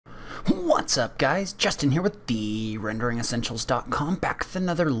What's up guys, Justin here with the RenderingEssentials.com, back with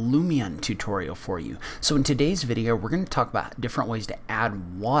another Lumion tutorial for you. So in today's video we're going to talk about different ways to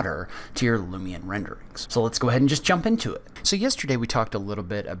add water to your Lumion renderings. So let's go ahead and just jump into it. So yesterday we talked a little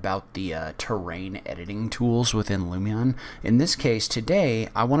bit about the terrain editing tools within Lumion. In this case today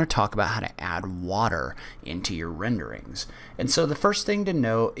I want to talk about how to add water into your renderings. And so the first thing to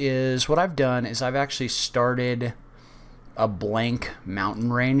note is what I've done is I've actually started a blank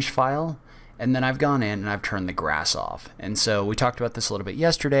mountain range file, and then I've gone in and I've turned the grass off. And so we talked about this a little bit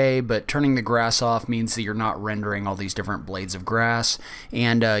yesterday, but turning the grass off means that you're not rendering all these different blades of grass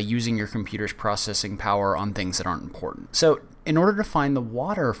and using your computer's processing power on things that aren't important. So in order to find the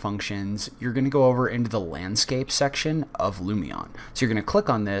water functions, you're going to go over into the landscape section of Lumion. So you're going to click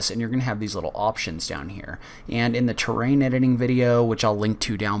on this and you're going to have these little options down here. And in the terrain editing video, which I'll link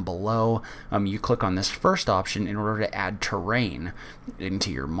to down below, you click on this first option in order to add terrain into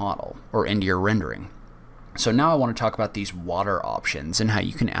your model or into your rendering. So now I want to talk about these water options and how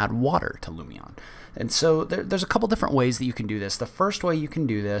you can add water to Lumion. And so there's a couple different ways that you can do this. The first way you can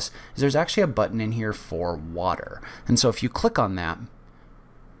do this is there's actually a button in here for water. And so if you click on that,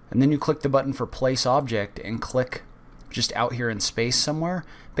 and then you click the button for place object and click just out here in space somewhere,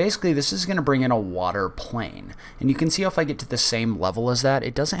 basically this is going to bring in a water plane. And you can see if I get to the same level as that,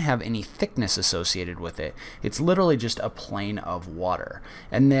 it doesn't have any thickness associated with it. It's literally just a plane of water.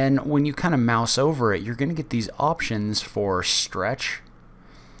 And then when you kind of mouse over it, you're going to get these options for stretch.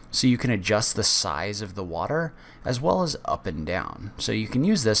 So you can adjust the size of the water as well as up and down. So you can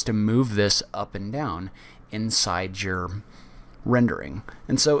use this to move this up and down inside your rendering.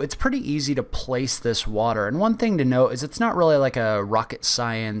 And so it's pretty easy to place this water. And one thing to note is it's not really like a rocket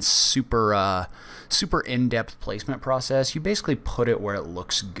science super in-depth placement process. You basically put it where it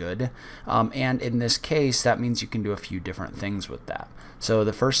looks good. And in this case, that means you can do a few different things with that. So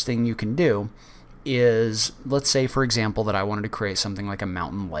the first thing you can do is, let's say for example that I wanted to create something like a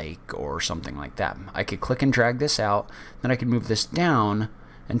mountain lake or something like that. I could click and drag this out, then I could move this down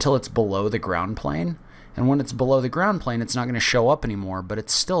until it's below the ground plane, and when it's below the ground plane it's not going to show up anymore, but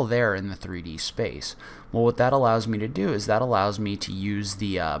it's still there in the 3D space. Well, what that allows me to do is that allows me to use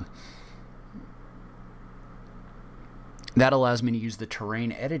the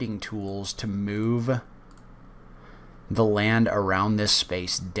terrain editing tools to move the land around this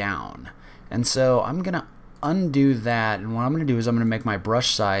space down. And so I'm going to undo that, and what I'm going to do is I'm going to make my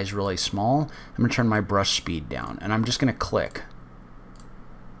brush size really small. I'm going to turn my brush speed down, and I'm just going to click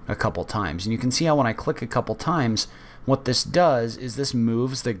a couple times. And you can see how when I click a couple times, what this does is this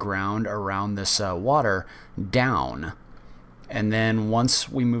moves the ground around this water down. And then once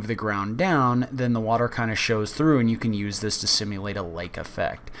we move the ground down, then the water kind of shows through, and you can use this to simulate a lake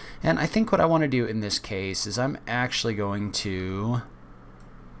effect. And I think what I want to do in this case is I'm actually going to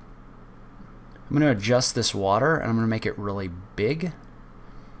adjust this water, and I'm going to make it really big.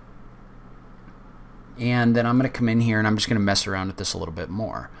 And then I'm going to come in here and I'm just going to mess around with this a little bit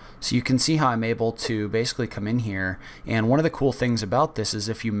more. So you can see how I'm able to basically come in here, and one of the cool things about this is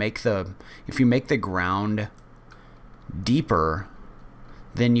if you make the ground deeper,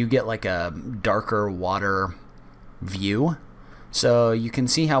 then you get like a darker water view. So you can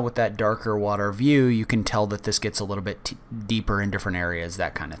see how with that darker water view you can tell that this gets a little bit deeper in different areas,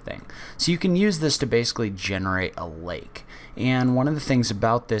 that kind of thing. So you can use this to basically generate a lake. And one of the things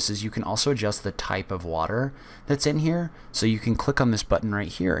about this is you can also adjust the type of water that's in here. So you can click on this button right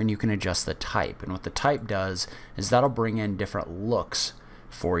here and you can adjust the type. And what the type does is that'll bring in different looks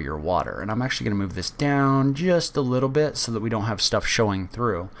for your water. And I'm actually going to move this down just a little bit so that we don't have stuff showing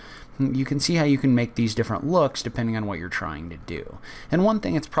through. You can see how you can make these different looks depending on what you're trying to do. And one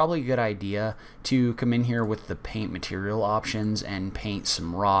thing, it's probably a good idea to come in here with the paint material options and paint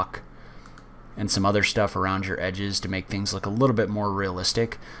some rock and some other stuff around your edges to make things look a little bit more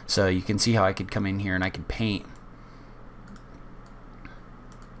realistic. So you can see how I could come in here and I could paint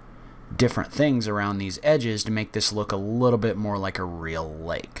different things around these edges to make this look a little bit more like a real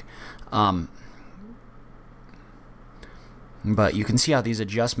lake. But you can see how these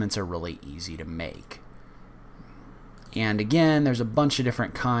adjustments are really easy to make. And again, there's a bunch of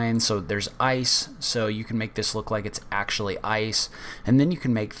different kinds. So there's ice, so you can make this look like it's actually ice. And then you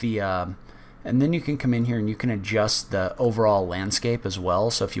can make the and then you can come in here and you can adjust the overall landscape as well.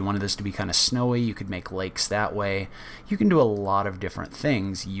 So if you wanted this to be kind of snowy, you could make lakes that way. You can do a lot of different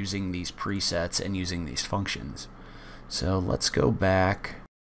things using these presets and using these functions. So let's go back.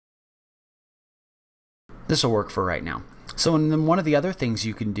 This will work for right now. So and then one of the other things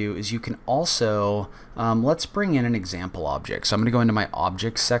you can do is you can also, let's bring in an example object. So I'm going to go into my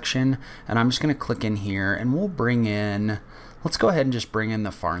objects section and I'm just going to click in here and we'll bring in, Let's go ahead and just bring in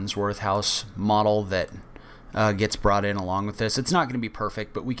the Farnsworth house model that gets brought in along with this. It's not going to be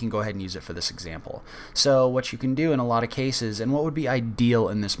perfect, but we can go ahead and use it for this example. So what you can do in a lot of cases, and what would be ideal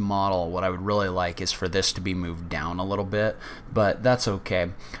in this model, what I would really like is for this to be moved down a little bit, but that's okay.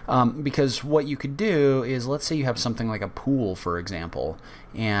 Because what you could do is, let's say you have something like a pool, for example,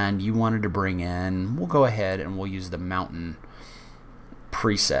 and you wanted to bring in, we'll go ahead and we'll use the mountain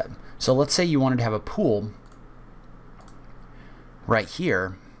preset. So let's say you wanted to have a pool right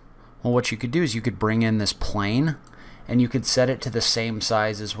here. Well, what you could do is you could bring in this plane and you could set it to the same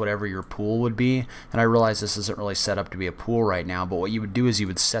size as whatever your pool would be. And I realize this isn't really set up to be a pool right now, but what you would do is you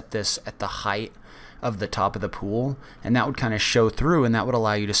would set this at the height of the top of the pool, and that would kind of show through, and that would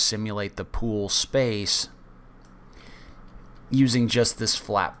allow you to simulate the pool space using just this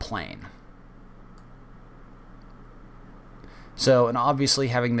flat plane. So, and obviously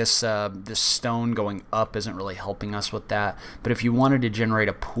having this this stone going up isn't really helping us with that, but if you wanted to generate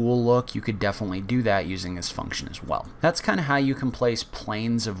a pool look, you could definitely do that using this function as well. That's kind of how you can place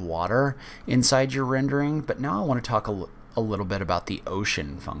planes of water inside your rendering, but now I want to talk a little bit about the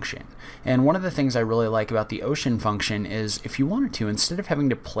ocean function. And one of the things I really like about the ocean function is if you wanted to, instead of having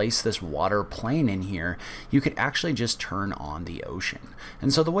to place this water plane in here, you could actually just turn on the ocean.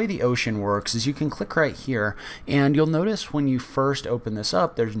 And so the way the ocean works is you can click right here, and you'll notice when you first open this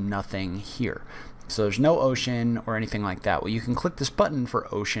up, there's nothing here. So there's no ocean or anything like that. Well, you can click this button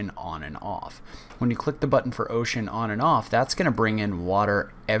for ocean on and off. When you click the button for ocean on and off, that's going to bring in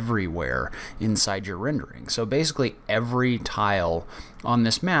water everywhere inside your rendering. So basically every tile on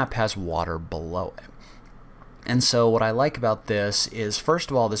this map has water below it. And so what I like about this is, first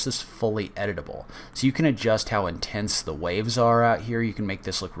of all, this is fully editable. So you can adjust how intense the waves are out here. You can make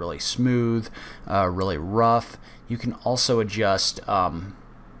this look really smooth, really rough. You can also adjust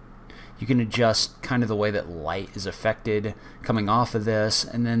kind of the way that light is affected coming off of this.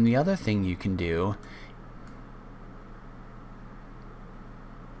 And then the other thing you can do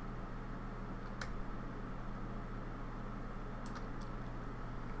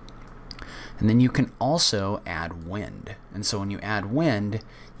and then you can also add wind. And so when you add wind,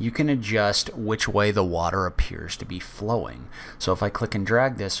 you can adjust which way the water appears to be flowing. So if I click and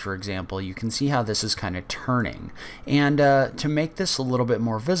drag this, for example, you can see how this is kind of turning. And to make this a little bit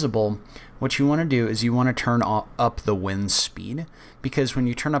more visible, what you want to do is you want to turn up the wind speed, because when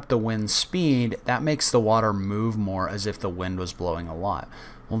you turn up the wind speed, that makes the water move more as if the wind was blowing a lot.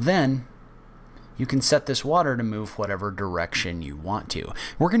 Well, then you can set this water to move whatever direction you want to.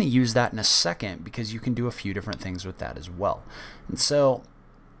 We're going to use that in a second because you can do a few different things with that as well. And so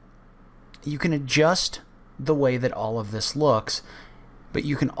you can adjust the way that all of this looks, but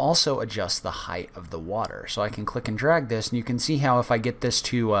you can also adjust the height of the water. So I can click and drag this, and you can see how if I get this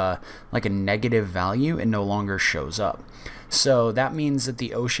to like a negative value, it no longer shows up. So that means that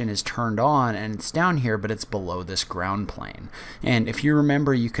the ocean is turned on and it's down here, but it's below this ground plane. And if you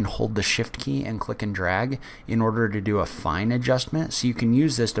remember, you can hold the shift key and click and drag in order to do a fine adjustment. So you can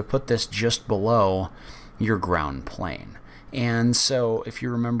use this to put this just below your ground plane. And so if you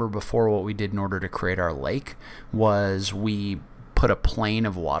remember before, what we did in order to create our lake was we put a plane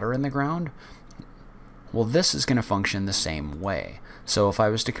of water in the ground. Well, this is going to function the same way. So if I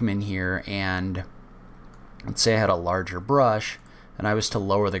was to come in here and let's say I had a larger brush and I was to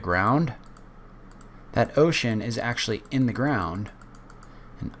lower the ground, that ocean is actually in the ground.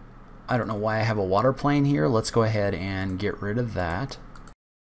 And I don't know why I have a water plane here. Let's go ahead and get rid of that.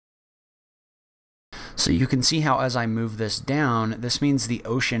 So you can see how as I move this down, this means the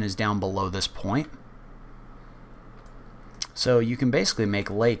ocean is down below this point. So you can basically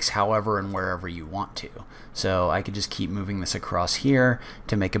make lakes however and wherever you want to. So I could just keep moving this across here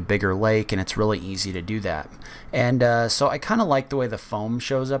to make a bigger lake, and it's really easy to do that. And so I kind of like the way the foam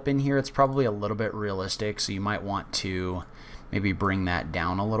shows up in here. It's probably a little bit realistic, so you might want to maybe bring that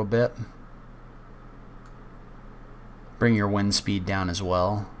down a little bit. Bring your wind speed down as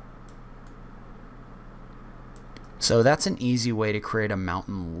well. So that's an easy way to create a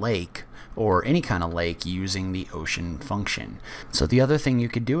mountain lake or any kind of lake using the ocean function. So the other thing you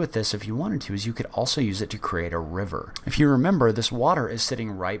could do with this if you wanted to is you could also use it to create a river. If you remember, this water is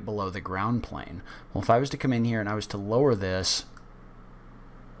sitting right below the ground plane. Well, if I was to come in here and I was to lower this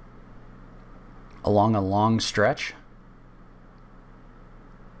along a long stretch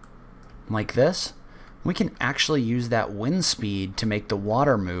like this, we can actually use that wind speed to make the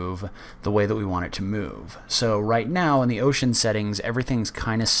water move the way that we want it to move. So right now in the ocean settings, everything's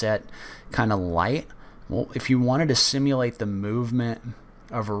kind of set kind of light. Well, if you wanted to simulate the movement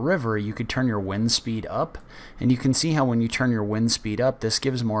of a river, you could turn your wind speed up, and you can see how when you turn your wind speed up, this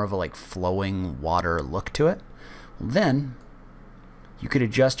gives more of a like flowing water look to it. Well, then you could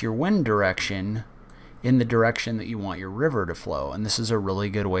adjust your wind direction in the direction that you want your river to flow. And this is a really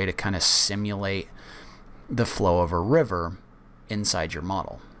good way to kind of simulate the flow of a river inside your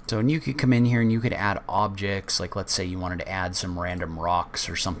model. So and you could come in here and you could add objects, like let's say you wanted to add some random rocks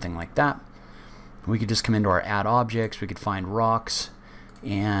or something like that. We could just come into our add objects, we could find rocks,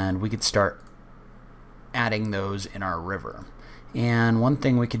 and we could start adding those in our river. And one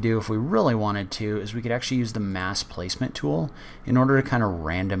thing we could do if we really wanted to is we could actually use the mass placement tool in order to kind of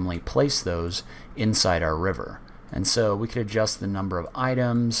randomly place those inside our river. And so we could adjust the number of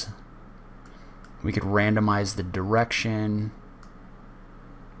items, we could randomize the direction,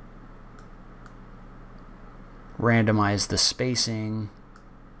 randomize the spacing,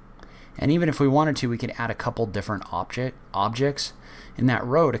 and even if we wanted to, we could add a couple different objects in that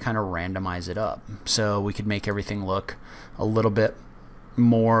row to kind of randomize it up. So we could make everything look a little bit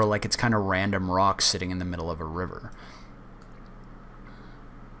more like it's kind of random rocks sitting in the middle of a river.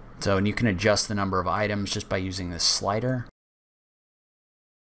 So, and you can adjust the number of items just by using this slider.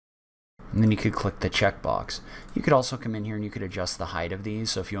 And then you could click the checkbox. You could also come in here and you could adjust the height of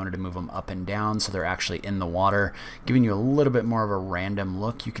these. So if you wanted to move them up and down so they're actually in the water, giving you a little bit more of a random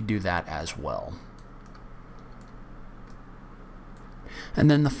look, you could do that as well.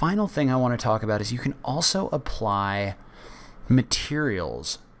 And then the final thing I want to talk about is you can also apply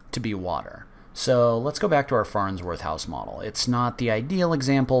materials to be water. So let's go back to our Farnsworth house model. It's not the ideal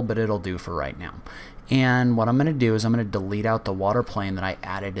example, but it'll do for right now. And what I'm going to do is I'm going to delete out the water plane that I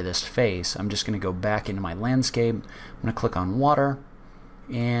added to this face. I'm just going to go back into my landscape. I'm going to click on water,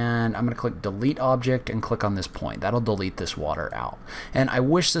 and I'm going to click delete object and click on this point. That'll delete this water out. And I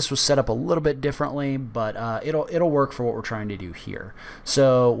wish this was set up a little bit differently, but it'll work for what we're trying to do here.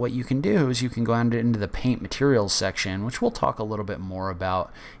 So what you can do is you can go into the paint materials section, which we'll talk a little bit more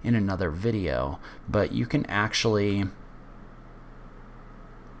about in another video, but you can actually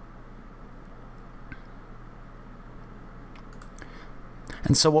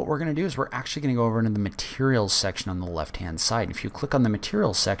And so what we're going to do is we're actually going to go over into the materials section on the left hand side. If you click on the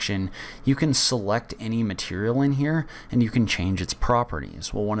materials section, you can select any material in here and you can change its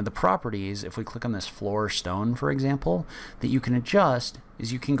properties. Well, one of the properties, if we click on this floor stone, for example, that you can adjust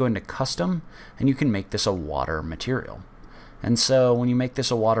is you can go into custom and you can make this a water material. And so when you make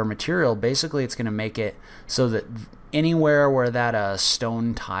this a water material, basically it's going to make it so that anywhere where that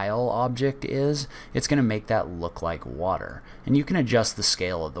stone tile object is, it's going to make that look like water. And you can adjust the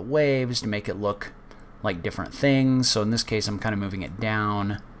scale of the waves to make it look like different things. So in this case, I'm kind of moving it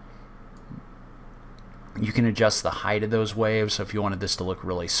down. You can adjust the height of those waves. So if you wanted this to look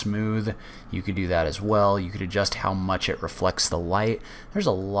really smooth, you could do that as well. You could adjust how much it reflects the light. There's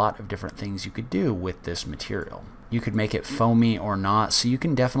a lot of different things you could do with this material. You could make it foamy or not, so you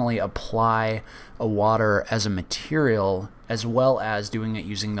can definitely apply a water as a material as well as doing it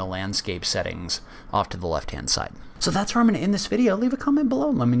using the landscape settings off to the left hand side. So that's where I'm going to end this video. Leave a comment below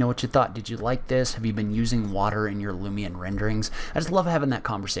and let me know what you thought. Did you like this? Have you been using water in your Lumion renderings? I just love having that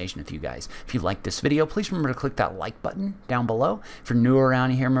conversation with you guys. If you like this video, please remember to click that like button down below. If you're new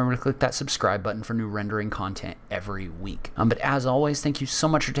around here, remember to click that subscribe button for new rendering content every week. But as always, thank you so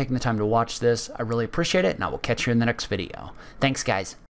much for taking the time to watch this. I really appreciate it, and I will catch you in the next video. Thanks, guys.